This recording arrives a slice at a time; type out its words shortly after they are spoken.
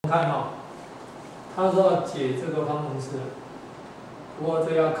看哦，他说要解这个方程式，不过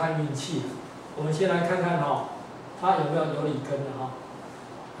这要看运气。我们先来看看哈，它有没有有理根的哈。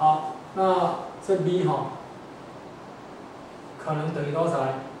好，那这 b 哈，可能等于多少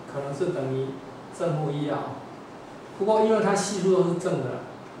呢？可能是等于正负1啊。不过因为它系数都是正的，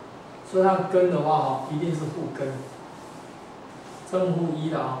所以它根的话哈，一定是负根。正负1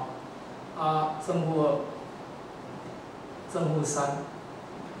的啊，正负2，正负3，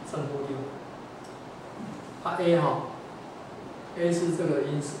正负6。a 哈 ，a 是这个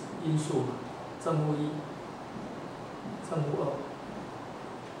因数嘛，正负1，正负2，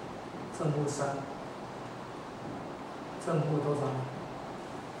正负3，正负多少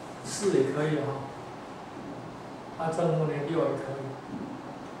？4也可以哈。正负6也可以，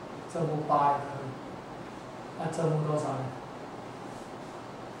正负8也可以。正负多少呢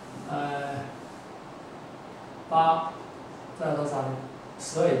？8，再来多少呢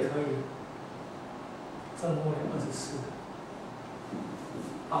？12也可以。正负24。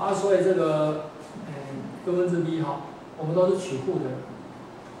好所以这个各分之 b 哈，我们都是取负的。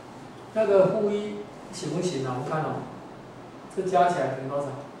那个负1行不行啊？我们看这加起来等于多少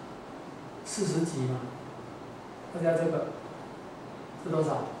？40几嘛。再加这个，是多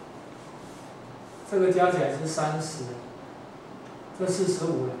少？这个加起来是30，这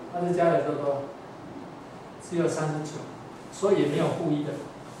45了，这加起来多少？只有39，所以也没有负1的，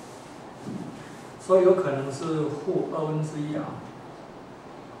所以有可能是负1/2啊。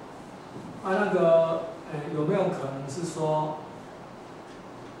那个有没有可能是说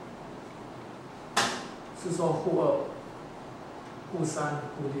负2、负3、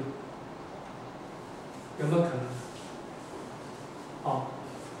负6？有没有可能？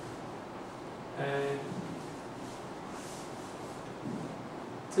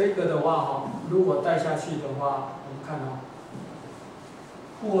这个的话如果带下去的话，我们看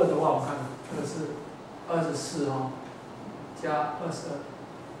负2的话，我们看这个是24加22，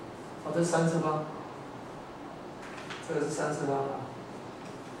这是3次方，这个是3次方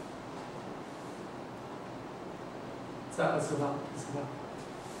再2次方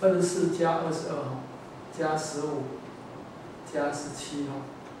，24加22加15加17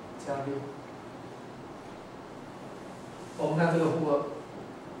加6。我们看这个负2，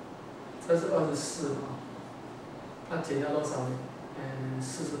这是24那减掉多少呢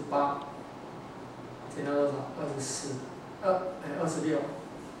？48，减掉多少？26，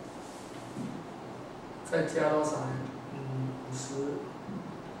再加多少呢？50，26、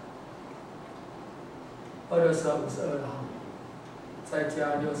12、52再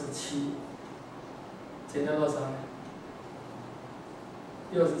加67，减掉多少呢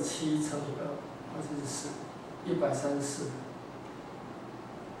？67乘以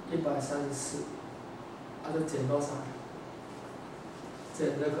2，24，134，134，这减多少？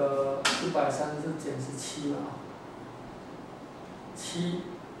减这个134减17嘛，117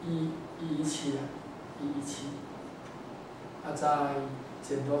再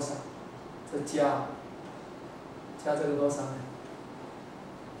减多少？再加这个多少呢？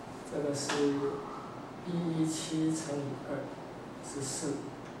这个是117乘以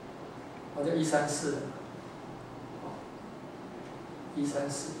2，14，就134了。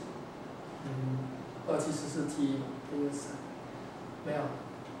134，2714记忆123，没有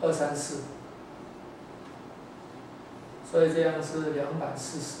234，所以这样是240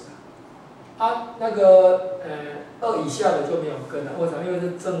那个2以下的就没有根了，为什么？因为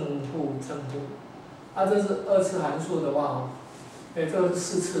是正负。这是2次函数的话这个是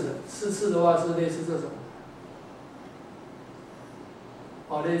4次的，4次的话是类似这种，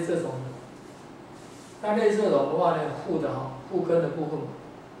类似这种的。那类似这种的话呢，负根的部分，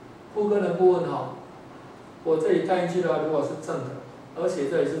我这里带进去的话，如果是正的，而且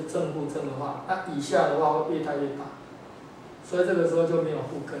这里是正负正的话，那以下的话会越带越大，所以这个时候就没有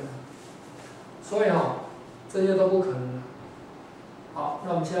负根了。所以这些都不可能的。好，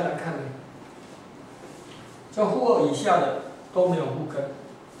那我们现在来看呢，就负2以下的都没有负根，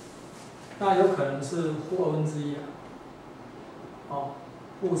那有可能是负1/2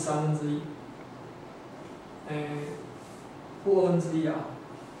负1/3，负1/2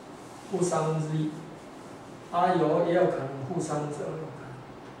负1/3，也有可能负2/3有可能，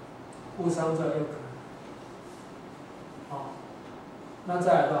负2/3有可能。那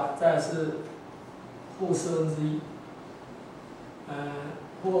再来的话，再来是负1/4，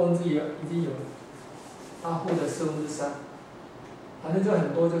负1/2已经有了，负的3/4，反正就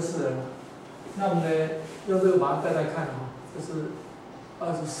很多就是了。那我们呢，用这个把它带看这是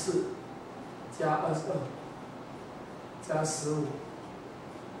24加22加15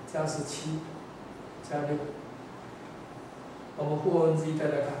加17加6，我们负1/2带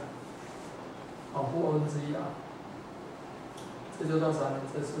看，好，负1/2啊，这就多少呢？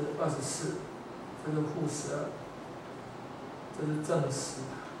这是24，这是负12，这是正10，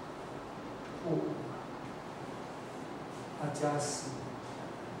负5，加10，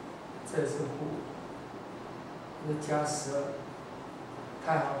这也是负5，这是加12，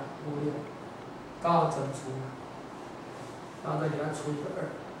太好了，负6，刚好整除了，然后再给它除以个2，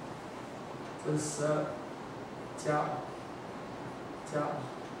这是12加5。加5，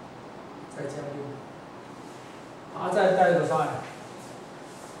再加6，好，再带个啥呀？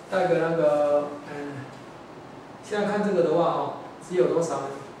带个那个，现在看这个的话哦，只有多少呢？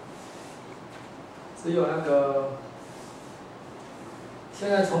只有那个，现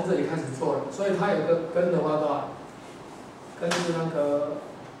在从这里开始做了，所以它有个根的话多少？根是那个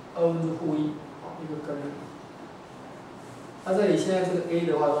1/2，一个根。那这里现在这个 a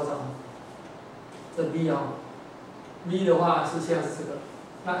的话多少？这 b 啊。v 的话是现在是这个，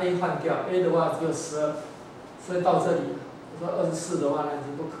那 a 换掉 ，a 的话只有12，所以到这里，我说24的话那已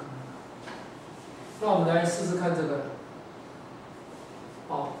经不可能了。那我们来试试看这个，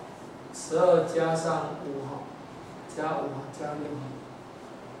哦，12加上5哈，加5加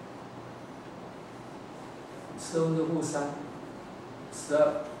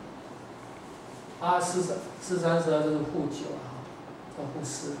6，4/3，12，4×3=12，这是负9啊，这负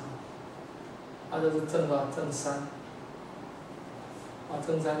4啊，这是正多少？正3。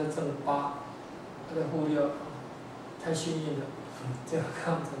正3是正8，这个负6，太幸运了，这样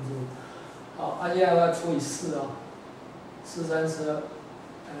看不成数。好，接下来要除以4啊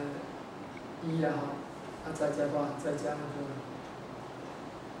，4×3=12，1啊哈，再加多少？再加那个，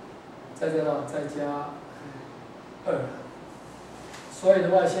再加多少？再加2。所以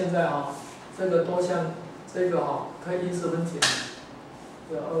的话，现在哈，这个多项，这个哈可以因式分解，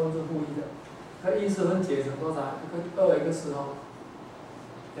这个1/2的，可以因式分解成多少？一个2 x 哈。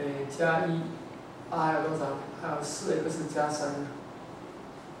加1，还有多少？还有4x 加3。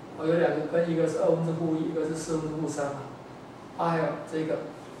我有2个根，一个是1/2，一个是4/3。还有这个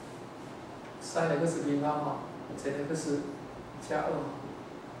3x 平方哈，减 x 加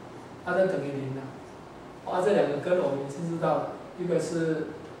2，这等于0了。这2个根我们已经知道了，一个是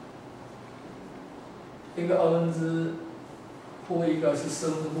1/2，一个是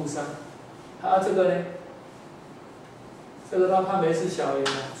4/3。这个呢？这个它没是小圆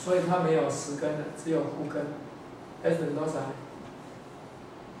的，所以它没有实根的，只有负根。s 等于多少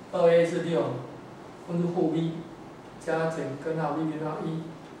？2a 是6，分之负 b 加减根号 b 平方1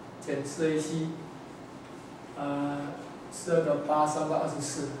减4ac， 12个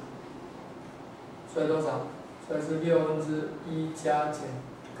8，3×8=24，所以多少？所以是1/6加减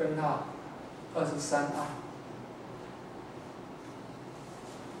根号23啊。